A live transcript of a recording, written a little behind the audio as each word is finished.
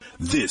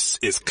This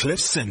is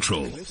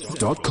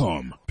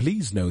CliffCentral.com.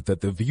 Please note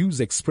that the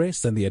views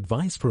expressed and the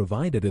advice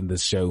provided in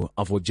this show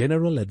are for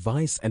general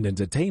advice and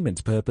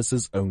entertainment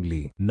purposes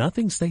only.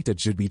 Nothing stated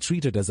should be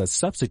treated as a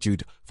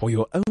substitute for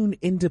your own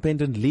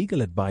independent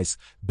legal advice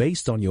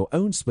based on your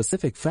own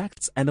specific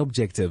facts and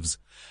objectives.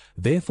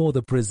 Therefore,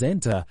 the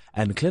presenter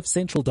and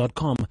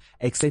CliffCentral.com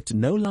accept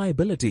no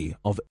liability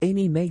of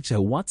any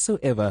nature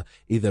whatsoever,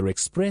 either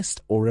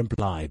expressed or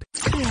implied.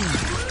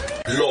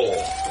 Law,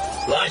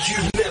 like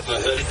you've never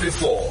heard it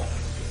before.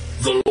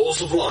 The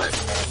Laws of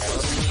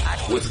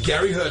Life with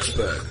Gary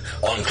Hertzberg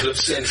on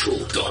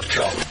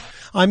CliffCentral.com.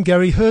 I'm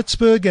Gary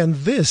Hertzberg, and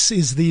this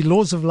is the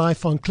Laws of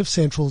Life on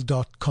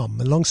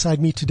CliffCentral.com. Alongside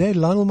me today,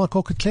 Lionel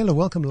Makokotlela.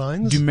 Welcome,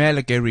 Lions.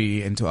 Dumela,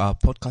 Gary, and to our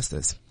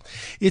podcasters.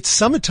 It's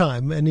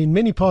summertime, and in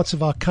many parts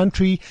of our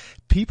country,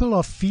 people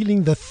are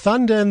feeling the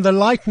thunder and the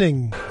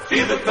lightning.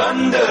 Feel the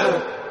thunder,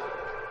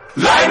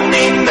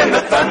 lightning and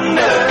the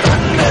thunder,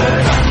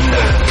 thunder,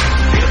 thunder.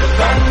 Feel the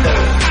thunder,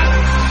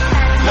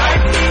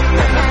 lightning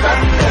and the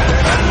thunder,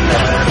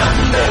 thunder,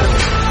 thunder.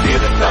 Feel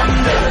the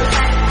thunder,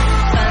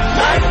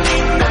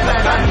 lightning and the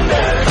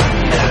thunder,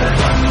 thunder,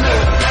 thunder.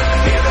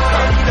 Feel the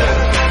thunder,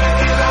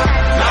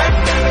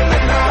 lightning and the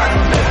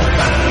thunder,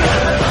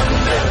 thunder,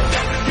 thunder.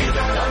 Feel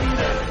the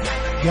thunder.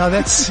 Yeah,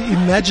 that's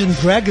Imagine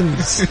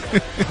Dragons. Yeah,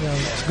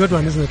 it's a good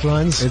one, isn't it,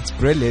 Lions? It's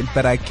brilliant,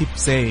 but I keep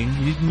saying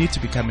you need to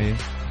become a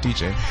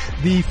DJ.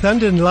 The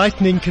thunder and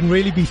lightning can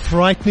really be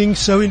frightening,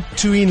 so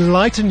to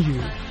enlighten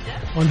you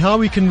on how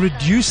we can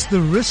reduce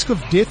the risk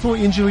of death or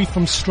injury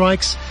from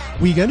strikes,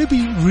 we're going to be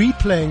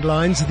replaying,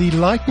 Lions, the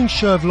lightning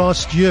show of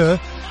last year,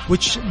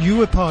 which you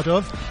were part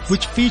of,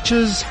 which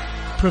features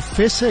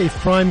Professor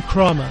Ephraim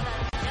Kramer.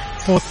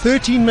 For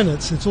 13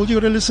 minutes, that's all you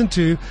got to listen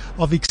to,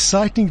 of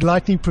exciting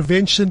lightning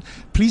prevention.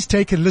 Please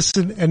take a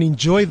listen and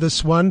enjoy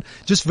this one.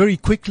 Just very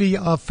quickly,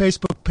 our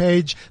Facebook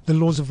page, The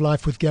Laws of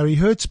Life with Gary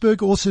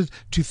Hertzberg. Also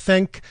to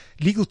thank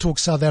Legal Talk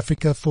South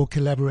Africa for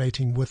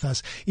collaborating with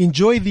us.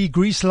 Enjoy the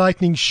Grease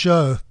Lightning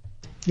show.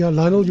 Yeah,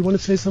 Lionel, you want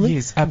to say something?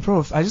 Yes,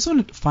 Prof, I just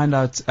want to find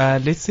out,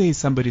 let's say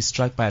somebody's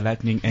struck by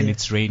lightning and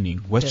it's raining.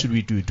 What should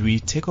we do? Do we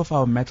take off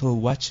our metal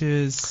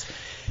watches?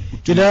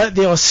 You know,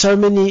 there are so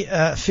many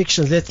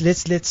fictions.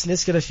 Let's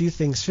get a few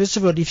things. First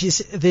of all, if you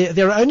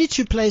there are only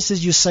two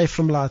places you're safe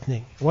from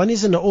lightning. One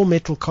is in an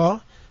all-metal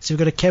car, so you've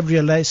got a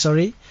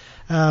cabriolet,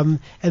 and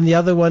the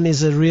other one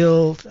is a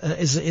real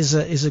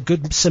is a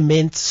good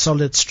cement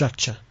solid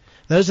structure.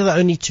 Those are the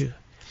only two.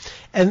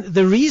 And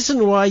the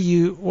reason why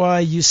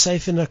you're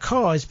safe in a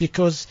car is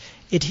because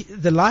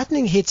the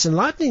lightning hits, and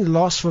lightning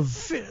lasts for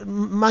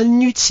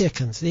minute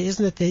seconds. There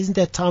isn't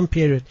that time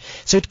period.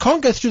 So it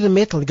can't go through the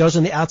metal. It goes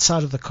on the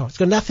outside of the car. It's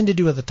got nothing to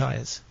do with the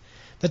tires.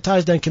 The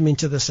tires don't come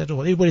into this at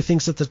all. Everybody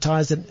thinks that the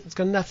tires, it's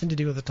got nothing to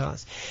do with the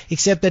tires,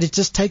 except that it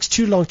just takes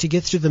too long to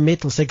get through the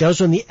metal. So it goes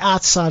on the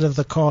outside of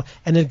the car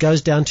and it goes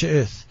down to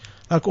earth.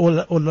 Like all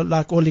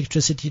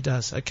electricity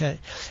does. Okay.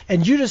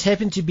 And you just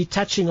happen to be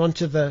touching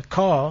onto the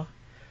car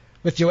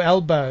with your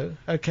elbow,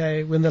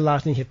 okay, when the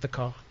lightning hit the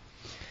car.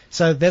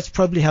 So that's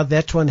probably how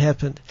that one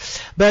happened.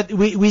 But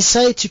we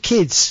say to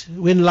kids,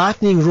 when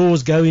lightning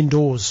roars, go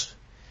indoors.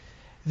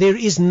 There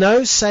is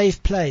no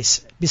safe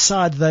place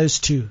beside those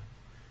two.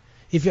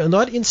 If you're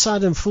not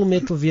inside a full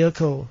metal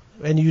vehicle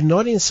and you're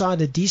not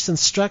inside a decent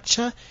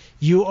structure,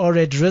 you are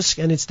at risk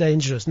and it's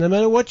dangerous. No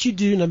matter what you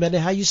do, no matter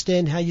how you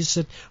stand, how you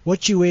sit,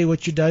 what you wear,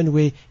 what you don't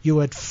wear,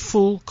 you're at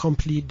full,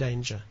 complete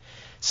danger.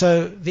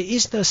 So there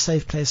is no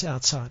safe place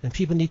outside, and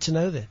people need to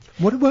know that.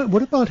 What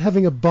about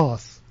having a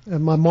bath?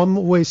 My mom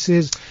always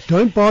says,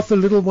 don't bath the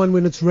little one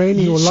when it's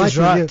raining or lightning. She's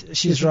right.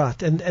 She's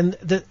right. And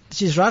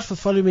she's right for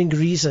the following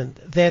reason,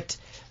 that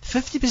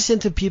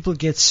 50% of people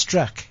get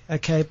struck,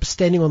 okay,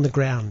 standing on the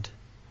ground.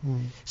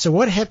 So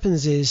what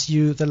happens is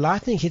the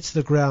lightning hits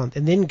the ground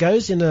and then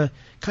goes in a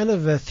kind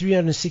of a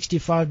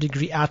 365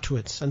 degree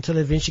outwards until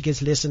it eventually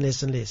gets less and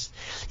less and less.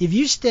 If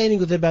you're standing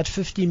with about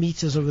 50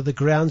 meters over the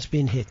ground's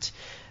been hit,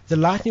 the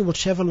lightning will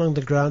travel along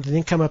the ground and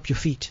then come up your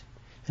feet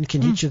and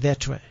can hit you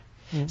that way.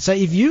 So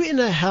if you're in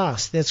a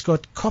house that's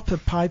got copper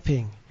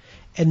piping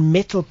and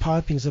metal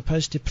piping as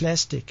opposed to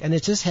plastic, and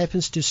it just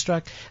happens to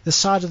strike the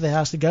side of the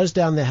house, it goes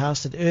down the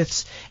house, it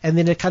earths, and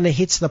then it kind of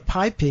hits the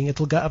piping,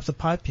 it'll go up the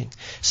piping.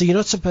 So you're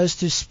not supposed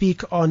to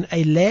speak on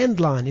a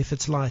landline if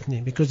it's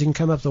lightning, because you can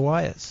come up the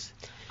wires.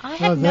 I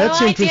had no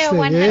idea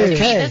one had to be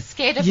this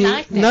scared of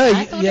lightning.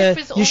 No,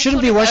 you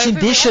shouldn't be washing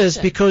dishes,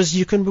 because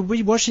you can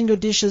be washing your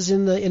dishes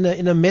in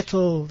a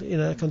metal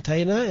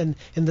container and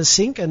in the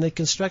sink, and it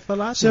can strike by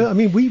lightning. So I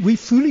mean, we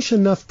foolish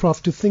enough,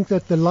 Prof, to think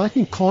that the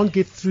lightning can't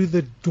get through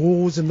the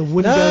doors and the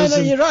windows.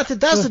 No, you're right. It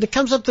does. It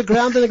comes up the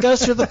ground and it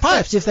goes through the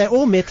pipes. If they're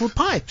all metal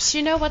pipes. Do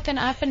you know what? Then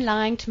I've been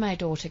lying to my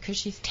daughter because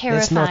she's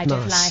terrified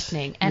of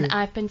lightning, and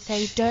I've been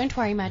saying, "Don't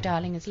worry, my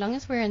darling. As long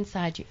as we're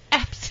inside, you're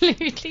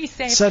absolutely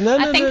safe." So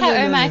I think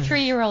I owe my my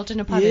 3-year-old an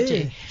apology.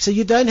 Yeah. So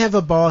you don't have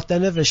a bath,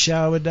 don't have a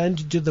shower,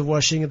 don't do the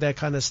washing at that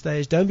kind of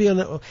stage. Don't be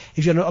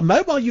if you're on a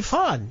mobile, you're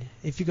fine.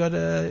 If you got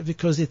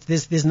because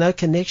there's no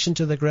connection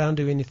to the ground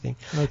or anything.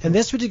 Okay. And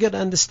that's what you got to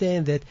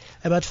understand, that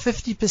about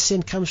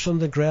 50% comes from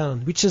the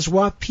ground, which is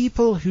why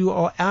people who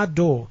are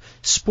outdoor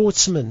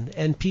sportsmen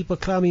and people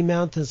climbing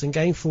mountains and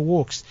going for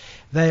walks,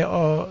 they're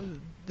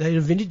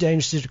very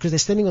dangerous because they're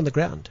standing on the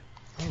ground.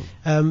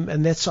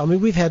 And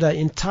we've had an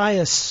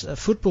entire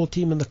football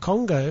team in the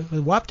Congo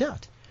wiped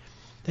out.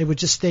 They were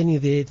just standing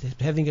there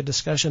having a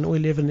discussion. All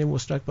 11 of them were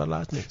struck by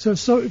lightning. So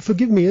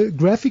forgive me,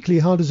 graphically,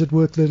 how does it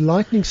work? The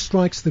lightning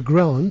strikes the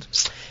ground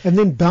and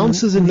then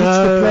bounces and hits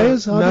the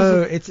players?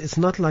 It's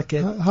not like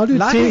that. How do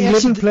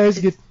 11 players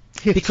get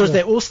hit? Because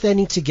they're all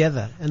standing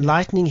together, and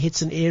lightning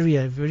hits an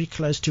area very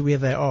close to where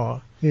they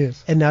are.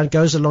 Yes. And now it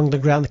goes along the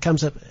ground, it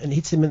comes up and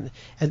hits them,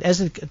 and as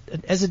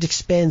it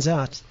expands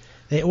out,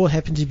 they all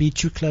happen to be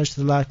too close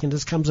to the lightning. It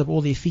just comes up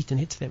all their feet and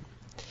hits them.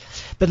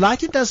 But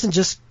lightning doesn't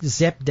just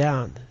zap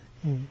down.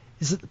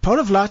 Part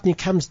of lightning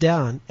comes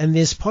down, and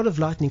there's part of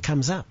lightning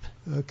comes up.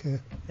 Okay.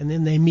 And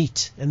then they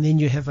meet, and then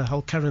you have a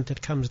whole current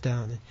that comes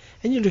down.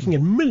 And you're looking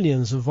at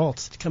millions of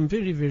volts that come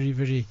very, very,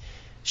 very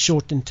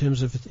short in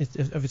terms of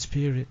its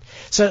period.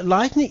 So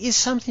lightning is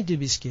something to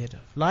be scared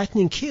of.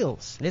 Lightning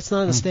kills. Let's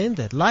not understand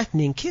that.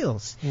 Lightning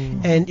kills.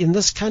 And in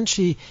this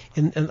country,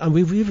 and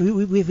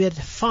we've had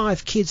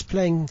 5 kids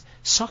playing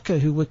soccer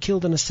who were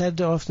killed on a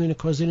Saturday afternoon in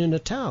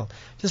KwaZulu-Natal,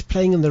 just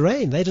playing in the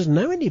rain. They didn't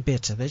know any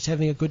better. They're just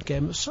having a good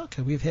game of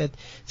soccer. We've had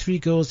 3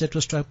 girls that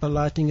were struck by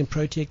lightning in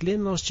Protea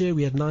Glen last year.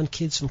 We had 9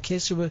 kids from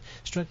Kessa who were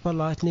struck by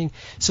lightning.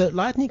 So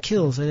lightning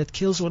kills, and it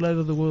kills all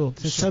over the world.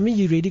 It's something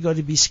you really got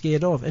to be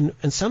scared of.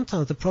 And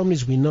sometimes the problem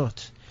is we're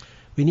not.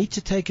 We need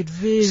to take it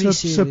very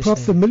seriously. So,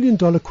 Prof, the $1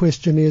 million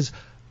question is,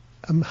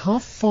 how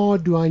far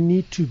do I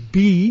need to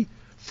be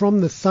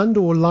from the thunder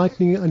or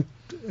lightning and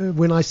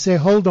when I say,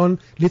 hold on,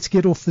 let's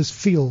get off this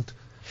field,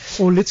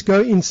 or let's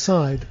go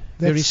inside?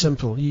 Very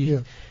simple.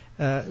 We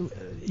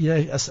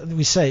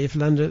say if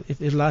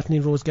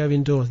lightning roars, go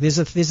indoors. There's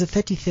a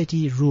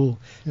 30-30 rule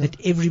that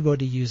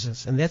everybody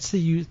uses, and that's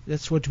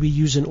what we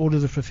use in all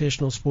of the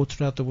professional sports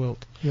throughout the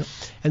world.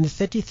 And the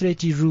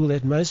 30-30 rule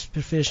that most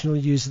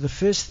professionals use, the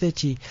first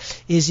 30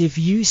 is if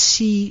you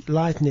see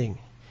lightning,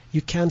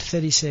 you count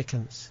 30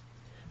 seconds.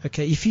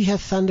 Okay, if you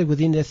have thunder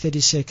within that 30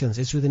 seconds,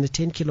 it's within a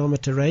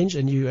 10-kilometer range,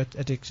 and you're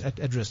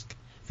at risk.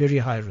 Very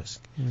high risk.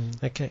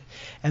 Okay.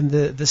 And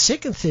the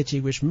second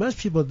 30, which most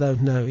people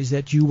don't know, is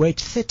that you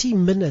wait 30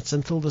 minutes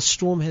until the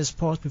storm has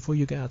passed before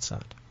you go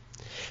outside.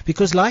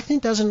 Because lightning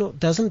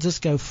doesn't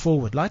just go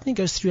forward. Lightning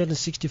goes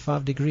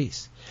 365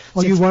 degrees.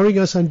 Are you worrying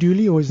us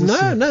unduly, or is this...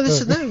 No.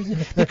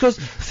 Because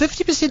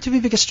 50% of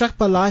people get struck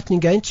by lightning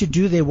going to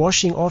do their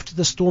washing after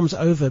the storm's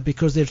over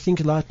because they think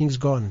lightning's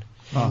gone.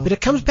 But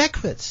it comes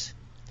backwards.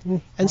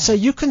 And so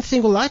you can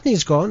think, well,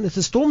 lightning's gone. If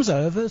the storm's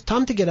over, it's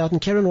time to get out and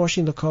carry on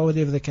washing the car,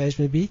 whatever the case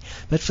may be.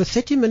 But for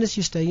 30 minutes,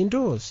 you stay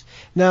indoors.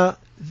 Now,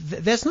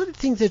 that's not a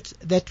thing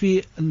that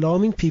we're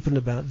alarming people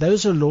about.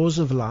 Those are laws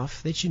of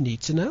life that you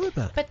need to know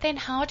about. But then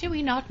how do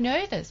we not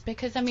know this?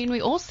 Because,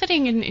 we're all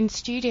sitting in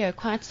studio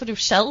quite sort of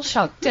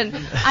shell-shocked. And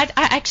I'm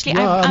quite scared.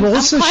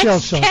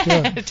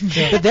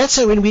 Yeah. But that's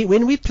so when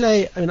we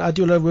play, I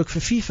do a lot of work for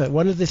FIFA.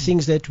 One of the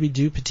things that we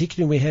do,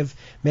 particularly when we have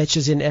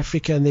matches in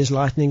Africa and there's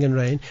lightning and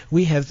rain,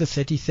 we have the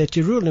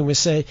 30-30 rule. And we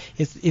say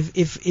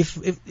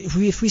if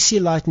we see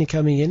lightning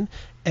coming in,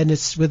 and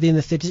it's within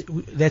the 30,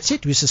 that's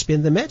it. We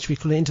suspend the match. We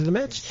call it into the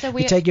match. So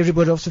we take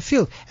everybody off the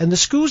field. And the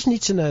schools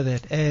need to know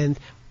that. And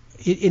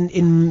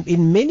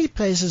in many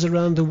places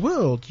around the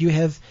world, you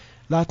have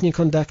lightning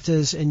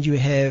conductors, and you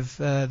have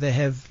they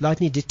have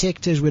lightning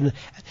detectors. When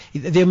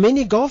there are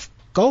many golf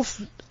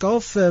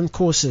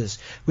courses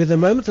where the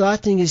moment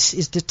lightning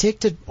is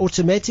detected,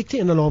 automatically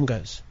an alarm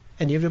goes.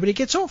 And everybody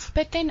gets off.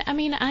 But then,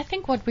 I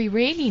think what we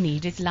really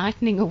need is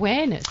lightning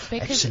awareness.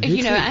 Because,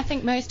 Absolutely. I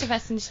think most of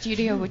us in the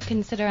studio would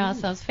consider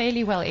ourselves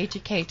fairly well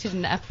educated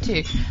and up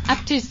to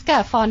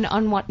scuff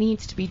on what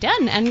needs to be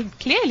done. And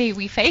clearly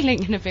we're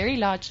failing in a very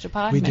large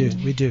department.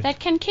 We do.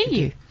 That can kill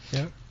you.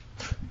 Yeah.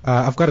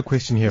 I've got a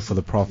question here for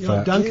the Prof.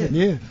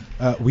 Duncan.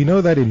 We know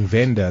that in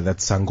Venda that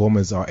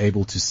Sangomas are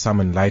able to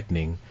summon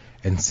lightning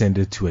and send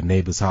it to a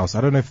neighbor's house.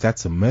 I don't know if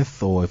that's a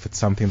myth or if it's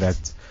something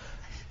that...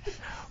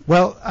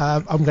 Well,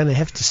 I'm going to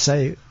have to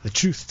say the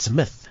truth. It's a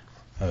myth.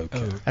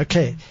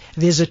 Okay.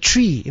 There's a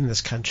tree in this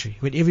country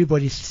where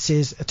everybody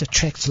says it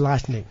attracts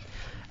lightning.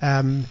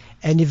 And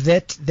if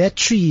that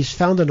tree is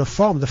found on a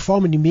farm, the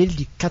farmer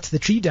immediately cuts the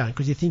tree down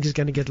because he thinks it's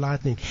going to get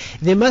lightning.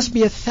 There must be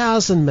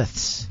 1,000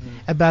 myths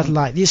about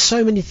lightning. There's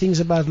so many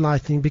things about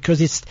lightning because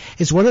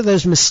it's one of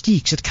those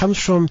mystiques. It comes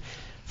from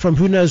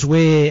who knows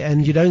where,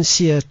 and you don't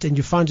see it, and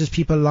you find just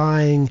people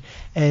lying,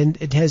 and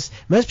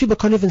most people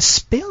can't even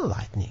spell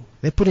lightning.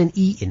 They put an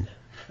E in.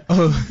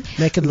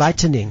 Make it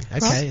lightning.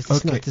 Okay, it's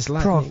not this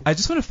lightning. Prof, I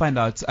just want to find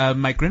out,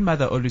 my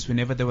grandmother always,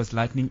 whenever there was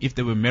lightning, if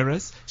there were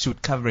mirrors, she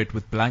would cover it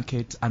with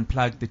blanket,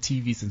 unplug the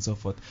TVs and so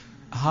forth.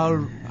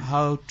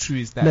 How true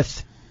is that?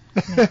 Myth.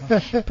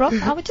 Brock,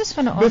 I would just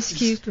want to ask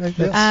you,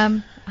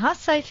 how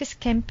safe is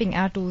camping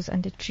outdoors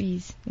under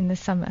trees in the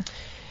summer?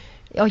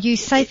 Are you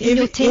safe in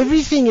your tent?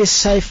 Everything is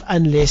safe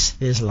unless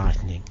there's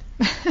lightning.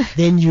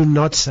 Then you're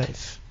not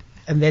safe.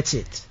 And that's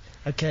it.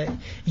 Okay?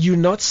 You're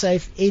not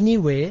safe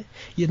anywhere.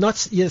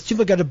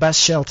 People go to bus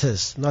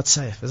shelters. Not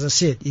safe. As I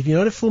said, if you're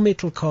not a full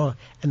metal car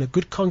and a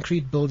good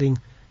concrete building,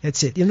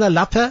 that's it.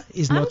 Lapa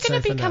is not safe enough.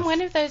 I'm going to become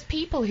one of those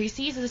people who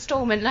sees the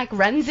storm and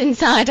runs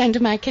inside under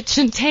my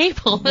kitchen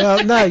table.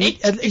 Well, no,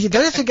 you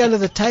don't have to go to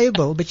the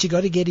table, but you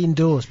got to get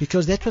indoors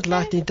because that's what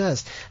lightning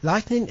does.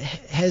 Lightning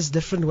has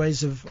different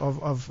ways of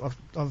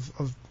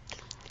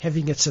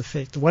having its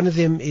effect. One of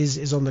them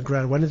is on the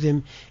ground. One of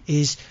them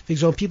is, for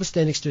example, people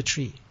stand next to a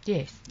tree.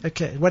 Yes.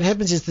 Okay. What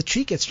happens is the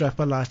tree gets struck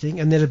by lightning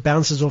and then it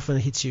bounces off and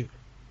it hits you.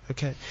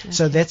 Okay.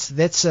 So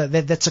that's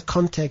a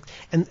contact,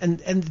 and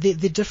there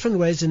are different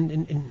ways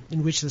in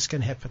which this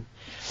can happen.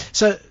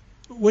 So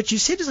what you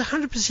said is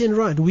 100%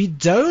 right. We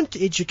don't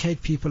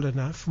educate people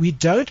enough. We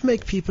don't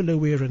make people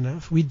aware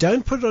enough. We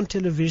don't put it on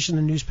television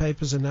and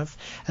newspapers enough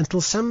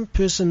until some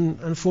person,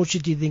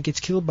 unfortunately, then gets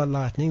killed by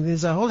lightning.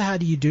 There's a whole how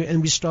do you do,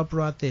 and we stop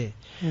right there.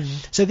 Mm-hmm.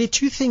 So there are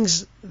two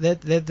things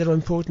that are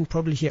important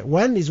probably here.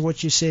 One is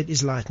what you said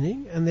is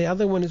lightning, and the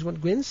other one is what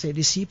Gwen said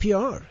is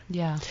CPR.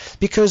 Yeah.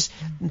 Because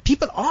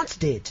people aren't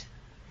dead.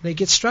 They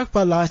get struck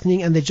by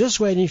lightning and they're just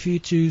waiting for you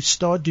to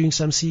start doing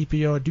some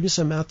CPR, doing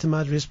some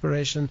mouth-to-mouth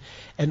respiration,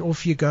 and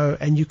off you go,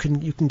 and you can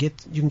get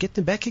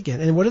them back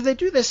again. And what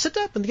do? They sit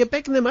up and get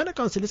back in their motor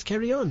car and say, let's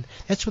carry on.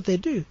 That's what they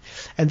do.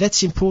 And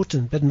that's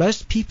important. But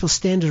most people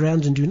stand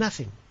around and do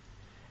nothing.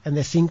 And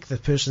they think the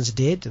person's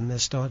dead, and they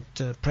start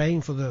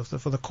praying for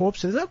the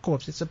corpse. There's no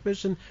corpse. It's a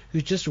person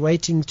who's just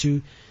waiting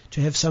to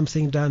have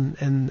something done,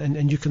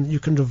 and you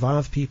can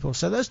revive people.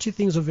 So those two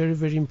things are very,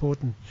 very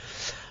important.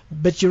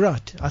 But you're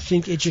right. I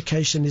think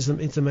education is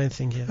the main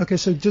thing here. Okay,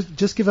 so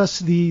just give us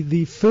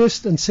the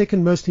first and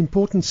second most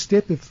important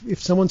step.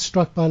 If someone's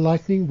struck by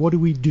lightning, what do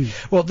we do?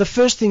 Well, the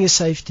first thing is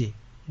safety.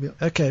 Yeah.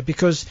 Okay,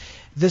 because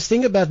this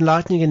thing about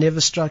lightning and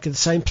never strike at the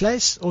same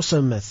place, also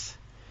a myth.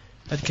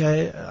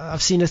 Okay,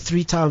 I've seen it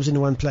 3 times in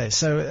one place.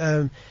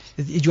 So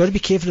you got to be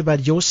careful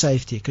about your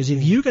safety, because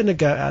if you're going to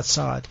go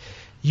outside,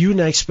 you're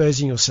now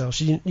exposing yourself.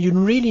 So you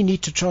really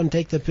need to try and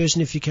take the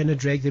person, if you can, and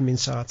drag them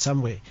inside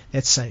somewhere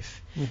that's safe.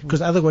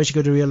 Because otherwise you've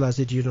got to realize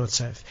that you're not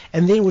safe.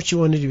 And then what you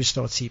want to do is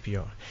start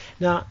CPR.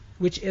 Now,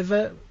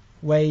 whichever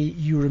way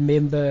you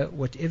remember,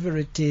 whatever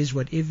it is,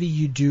 whatever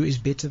you do is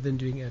better than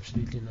doing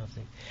absolutely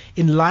nothing.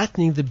 In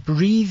lightning, the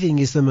breathing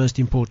is the most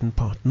important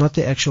part, not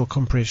the actual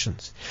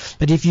compressions.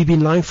 But if you've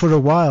been lying for a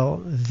while,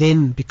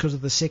 then because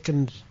of the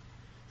second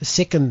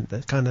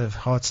kind of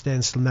heart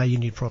standstill, now you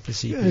need proper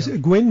CPR. As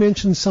Gwen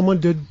mentioned,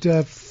 someone did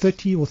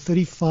 30 or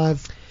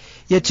 35.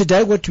 Yeah,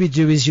 today what we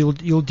do is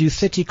you'll do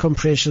 30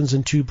 compressions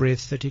and 2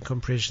 breaths, 30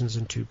 compressions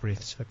and 2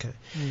 breaths. Okay.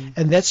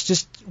 And that's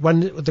just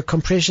the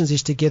compressions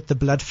is to get the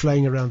blood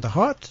flowing around the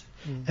heart,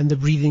 and the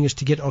breathing is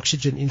to get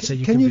oxygen in so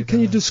you can breathe. Can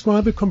you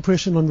describe a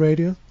compression on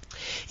radio?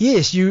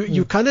 Yes,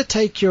 you kind of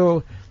take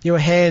your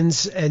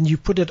hands and you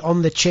put it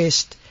on the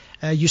chest.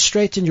 You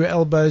straighten your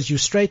elbows, you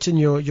straighten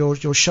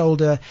your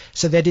shoulder,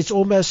 so that it's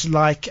almost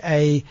like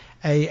a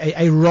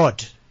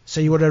rod. So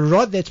you want a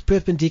rod that's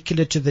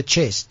perpendicular to the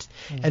chest.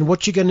 And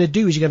what you're going to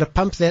do is you're going to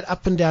pump that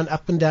up and down,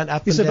 up and down,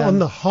 up and down. Is it on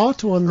the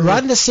heart or on the...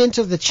 Right in the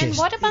center of the chest. And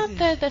what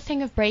about the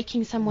thing of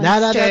breaking someone's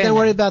No, sternum? don't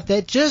worry about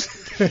that.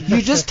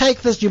 You just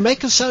take this, you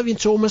make yourself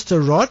into almost a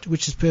rod,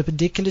 which is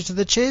perpendicular to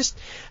the chest,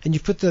 and you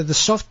put the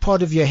soft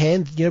part of your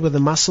hand, where the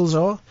muscles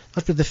are,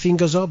 not where the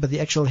fingers are, but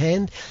the actual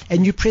hand,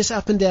 and you press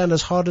up and down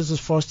as hard as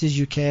fast as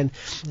you can,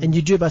 and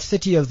you do about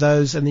 30 of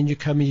those, and then you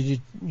come and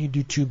you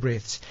do 2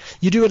 breaths.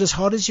 You do it as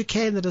hard as you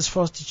can and as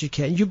fast as you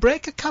can. You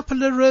break a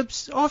couple of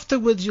ribs.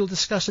 Afterwards, you'll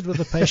discuss it with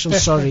the patient.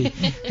 Sorry.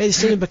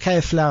 Send a bouquet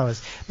of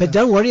flowers. But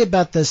don't worry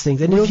about those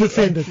things. And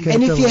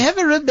if you have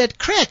a rib that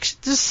cracks,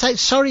 just say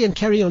sorry and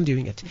carry on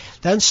doing it.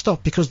 Don't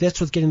stop, because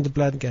that's what's getting the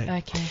blood going.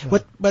 Okay.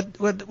 But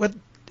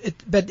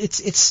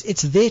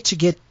it's there to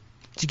get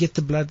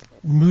the blood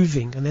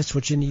moving, and that's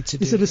what you need to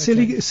do. Is it a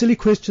silly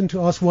question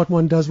to ask what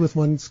one does with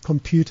one's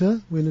computer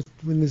when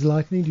there's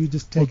lightning? Do you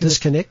just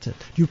disconnect it?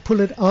 Do you pull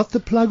it out the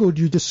plug, or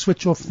do you just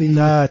switch off the...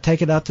 No,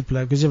 take it out the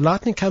plug, because if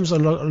lightning comes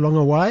along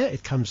a wire,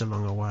 it comes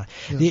along a wire.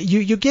 Yeah.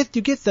 You get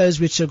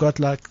those which have got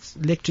like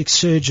electric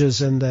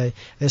surges, and they're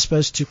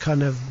supposed to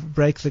kind of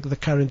break the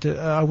current.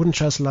 I wouldn't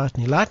trust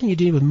lightning. Lightning, you're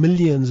dealing with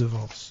millions of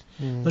volts.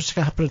 Not just a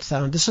couple of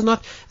thousand. This is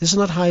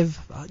not high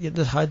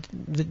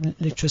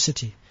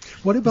electricity.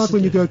 What about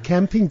when you go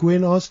camping?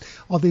 Gwen asked,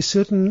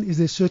 is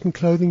there certain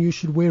clothing you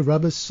should wear,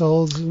 rubber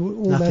soles?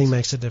 Nothing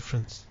makes a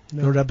difference.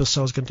 No rubber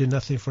soles can do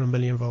nothing for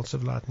 1,000,000 volts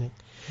of lightning.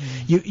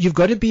 You've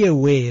got to be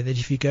aware that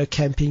if you go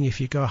camping,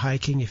 if you go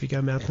hiking, if you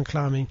go mountain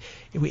climbing,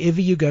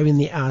 wherever you go in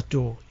the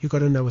outdoor, you've got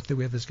to know what the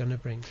weather's going to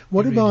bring.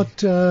 What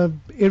about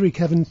Eric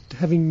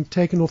having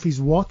taken off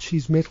his watch,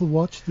 his metal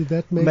watch? Did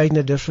that make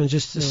no difference?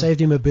 Just saved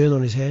him a burn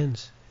on his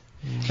hands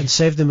and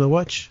saved him a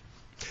watch.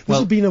 This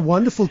has been a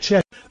wonderful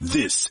chat.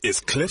 This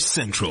is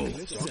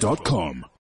CliffCentral.com.